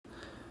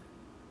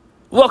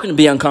Welcome to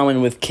Be Uncommon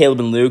with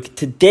Caleb and Luke.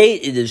 Today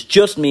it is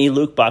just me,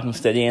 Luke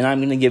Bockensteady, and I'm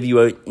going to give you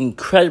an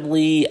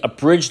incredibly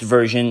abridged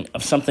version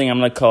of something I'm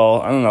going to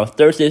call,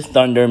 Thursday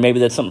Thunder.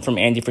 Maybe that's something from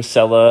Andy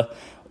Frisella,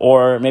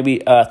 or maybe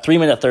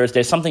 3-Minute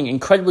Thursday, something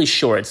incredibly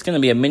short. It's going to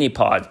be a mini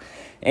pod.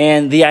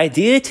 And the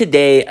idea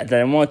today that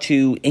I want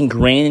to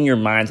ingrain in your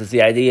minds is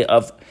the idea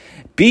of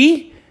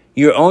be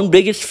your own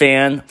biggest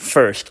fan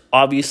first.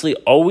 Obviously,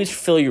 always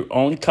fill your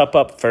own cup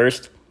up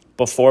first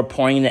before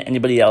pouring into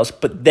anybody else,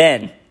 but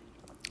then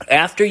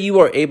after you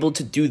are able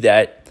to do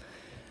that,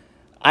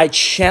 I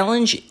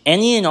challenge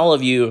any and all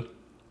of you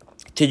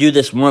to do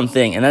this one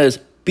thing, and that is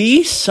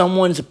be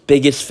someone's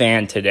biggest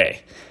fan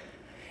today.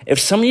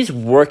 If somebody's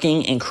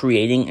working and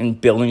creating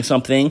and building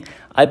something,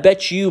 I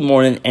bet you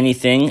more than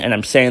anything, and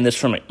I'm saying this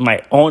from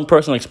my own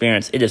personal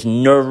experience, it is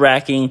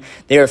nerve-wracking.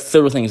 They are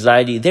filled with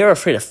anxiety. They're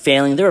afraid of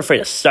failing. They're afraid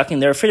of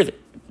sucking. They're afraid of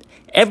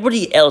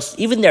everybody else,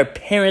 even their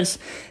parents,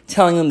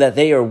 telling them that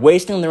they are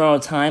wasting their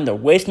own time, they're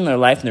wasting their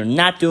life, and they're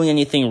not doing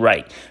anything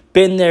right.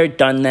 Been there,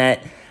 done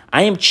that.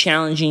 I am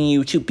challenging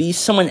you to be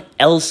someone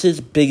else's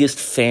biggest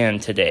fan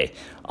today.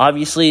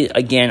 Obviously,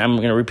 again, I'm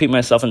going to repeat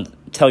myself and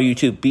tell you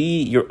to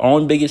be your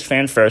own biggest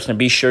fan first and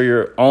be sure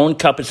your own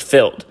cup is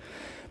filled.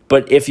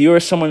 But if you're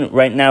someone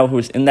right now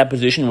who's in that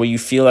position where you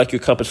feel like your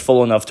cup is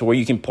full enough to where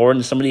you can pour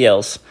into somebody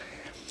else,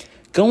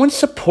 go and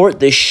support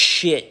the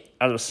shit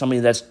out of somebody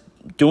that's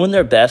doing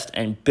their best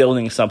and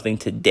building something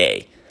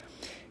today.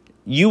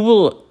 You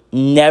will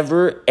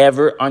never,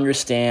 ever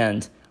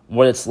understand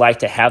what it's like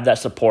to have that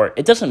support.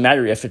 It doesn't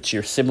matter if it's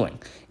your sibling,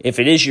 if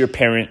it is your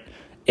parent,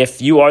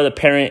 if you are the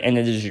parent and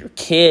it is your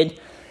kid,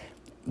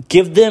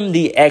 give them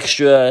that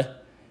extra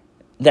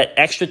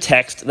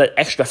text, that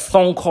extra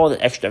phone call,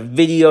 that extra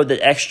video, that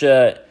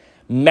extra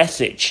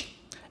message,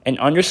 an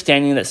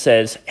understanding that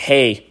says,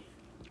 hey,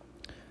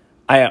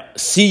 I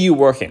see you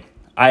working.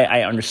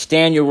 I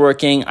understand you're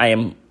working.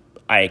 I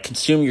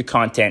consume your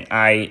content.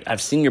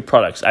 I've seen your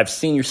products. I've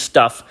seen your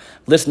stuff,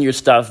 listened to your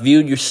stuff,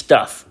 viewed your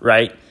stuff,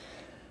 right?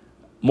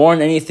 More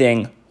than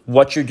anything,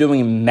 what you're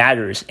doing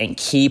matters, and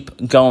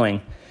keep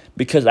going,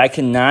 because I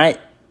cannot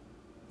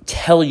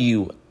tell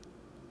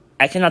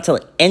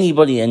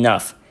anybody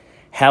enough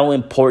how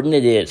important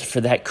it is for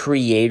that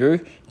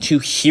creator to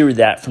hear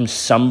that from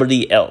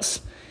somebody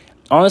else.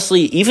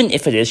 Honestly, even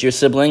if it is your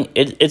sibling,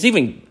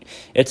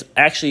 it's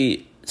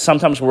actually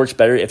sometimes works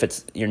better if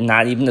you're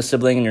not even a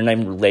sibling and you're not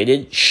even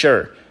related,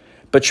 sure.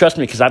 But trust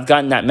me, because I've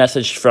gotten that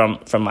message from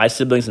my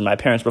siblings and my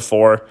parents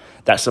before,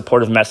 that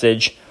supportive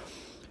message.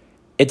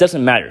 It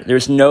doesn't matter.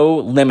 There's no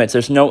limits.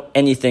 There's no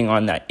anything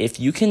on that. If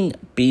you can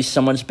be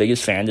someone's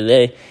biggest fan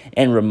today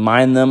and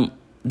remind them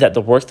that the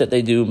work that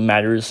they do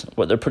matters,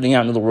 what they're putting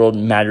out into the world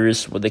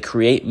matters, what they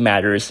create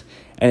matters,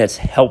 and it's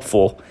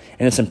helpful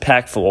and it's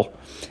impactful,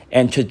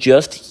 and to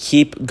just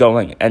keep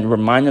going and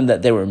remind them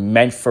that they were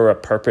meant for a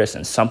purpose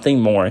and something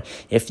more.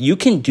 If you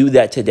can do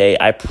that today,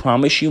 I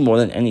promise you more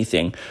than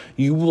anything,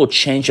 you will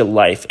change a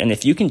life. And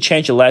if you can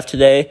change a life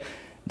today,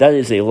 that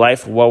is a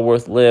life well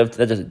worth lived.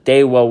 That is a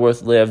day well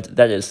worth lived.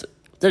 That is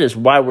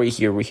why we're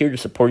here. We're here to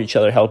support each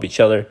other, help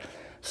each other.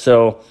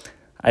 So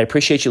I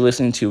appreciate you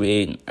listening to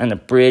an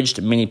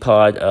abridged mini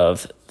pod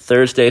of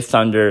Thursday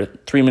Thunder,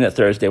 3-Minute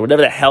Thursday,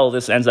 whatever the hell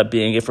this ends up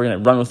being, if we're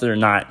going to run with it or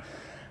not.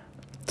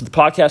 To the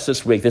podcast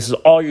this week, this is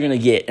all you're going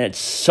to get, and it's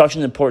such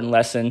an important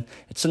lesson.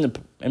 It's an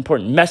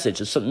important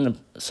message. It's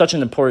such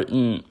an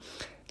important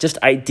just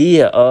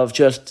idea of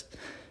just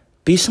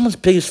be someone's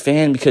biggest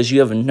fan, because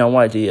you have no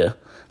idea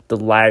the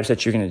lives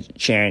that you're going to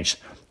change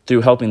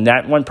through helping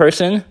that one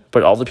person,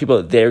 but all the people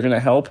that they're going to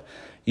help.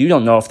 You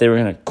don't know if they were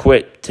going to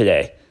quit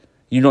today.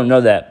 You don't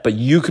know that, but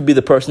you could be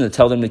the person to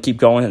tell them to keep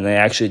going, and they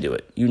actually do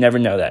it. You never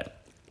know that.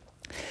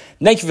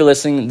 Thank you for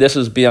listening. This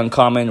was Be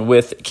Uncommon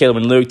with Caleb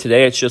and Luke.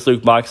 Today, it's just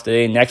Luke Box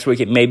today. Next week,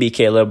 it may be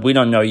Caleb. We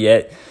don't know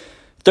yet.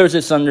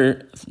 Thursday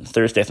Thunder,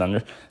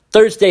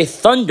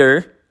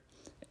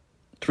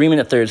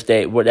 3-Minute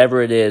Thursday,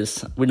 whatever it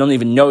is. We don't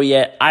even know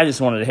yet. I just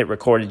wanted to hit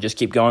record and just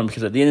keep going,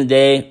 because at the end of the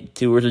day,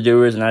 doers are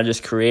doers, and I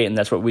just create, and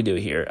that's what we do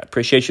here. I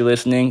appreciate you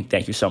listening.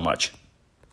 Thank you so much.